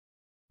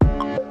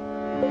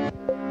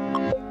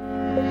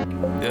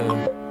Yeah.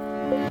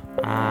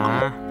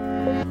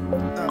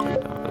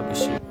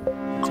 Shit.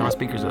 Turn my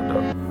speakers up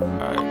though.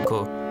 Alright,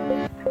 cool.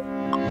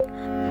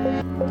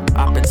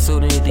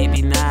 Opportunity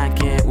be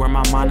knocking. Where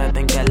my mind, I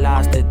think I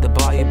lost it. The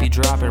ball you be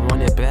dropping,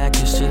 run it back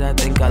and shit, I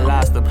think I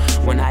lost them.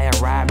 When I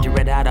arrived, you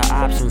read out of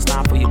options.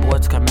 Time for your boy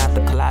to come out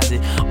the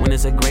closet. When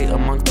it's a great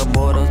amongst the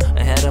mortals.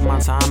 Ahead of my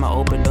time, I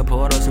opened the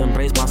portals.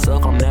 Embrace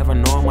myself, I'm never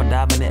normal.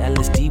 Diving in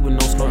LSD with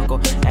no snorkel.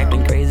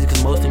 Acting crazy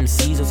cause most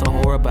MCs are so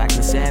horrible.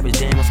 Acting savage,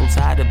 damn, I'm so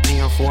tired of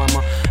being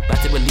formal.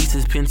 About to release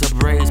his pins of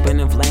braids.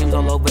 Spinning flames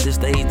all over the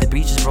stage. The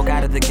beach just broke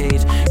out of the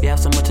cage. You have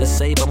so much to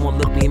say, but won't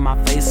look me in my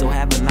face, so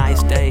have a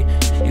nice day.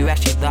 You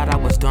actually thought I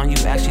was done, you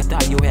actually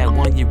thought you had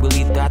won. You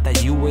really thought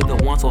that you were the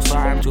one, so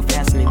sorry I'm too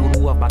fascinated with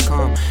who I've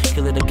become.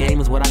 Killing the game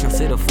is what I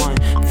consider fun.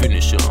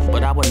 Finish up,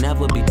 but I would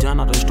never be done.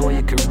 I'll destroy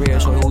your career,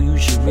 show who you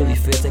should really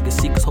fear. Take a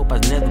seat, cause hope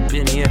I've never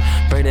been here.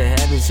 Pray to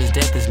heaven since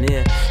death is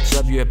near.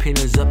 Shove your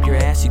opinions up your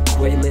ass, you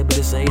quit. Label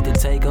this age to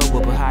take over.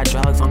 Put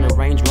hydraulics on the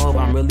Range Rover.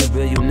 I'm really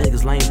real, you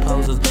niggas lame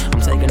posers.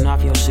 I'm taking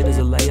off, your shit is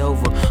a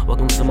layover.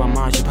 Welcome to my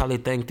mind, should probably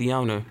thank the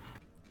owner.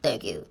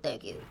 Thank you.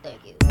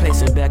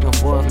 Pacing back and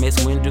forth,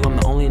 Mason Windu, I'm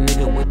the only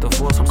nigga with the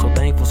force. I'm so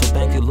thankful, so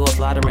thank you, Lord.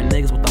 Slaughtering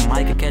niggas with the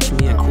mic and catch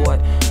me in court.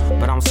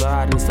 But I'm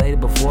sorry I didn't say it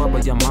before,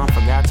 but your mom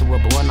forgot to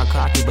abort. Not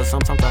cocky, but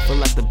sometimes I feel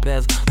like the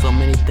best. So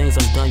many things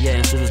I'm done yet,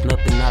 and shit is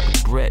nothing I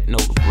regret, no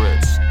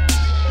regrets.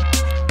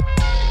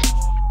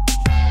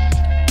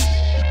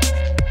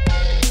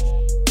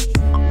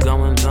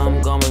 Going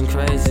dumb, going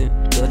crazy.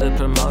 To the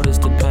promoters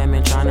to pay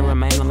me, trying to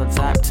remain on the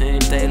top 10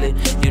 daily.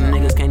 You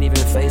niggas can't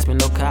even face me,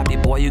 no copy,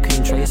 boy, you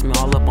can't trace me.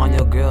 All up on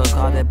your girl,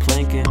 call that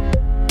planking.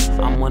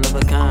 I'm one of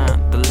a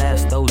kind, the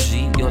last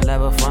OG you'll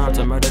ever find.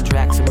 To murder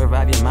tracks and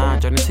revive your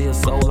mind. Journey to your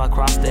soul, I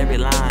crossed every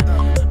line.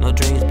 No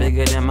dreams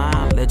bigger than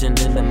mine, legend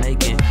in the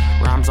making.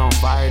 Rhymes on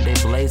fire, they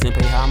blazing.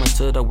 Pay homage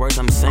to the words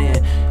I'm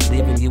saying,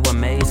 leaving you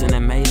amazed in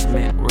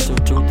amazement. Words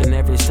of truth in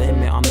every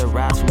statement, on the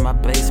rise from my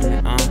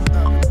basement.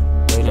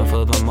 Waiting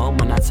for the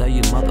moment I tell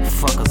you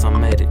motherfuckers I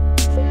made it.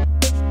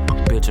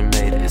 Bitch, I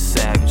made it, it's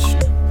savage.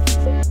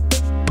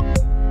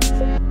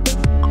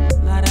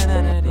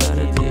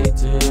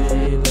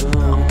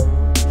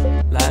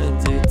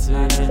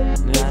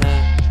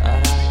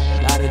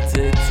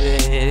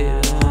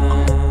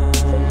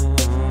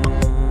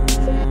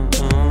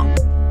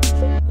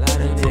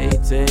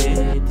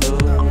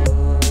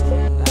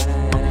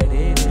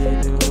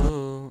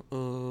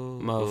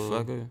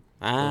 Motherfucker.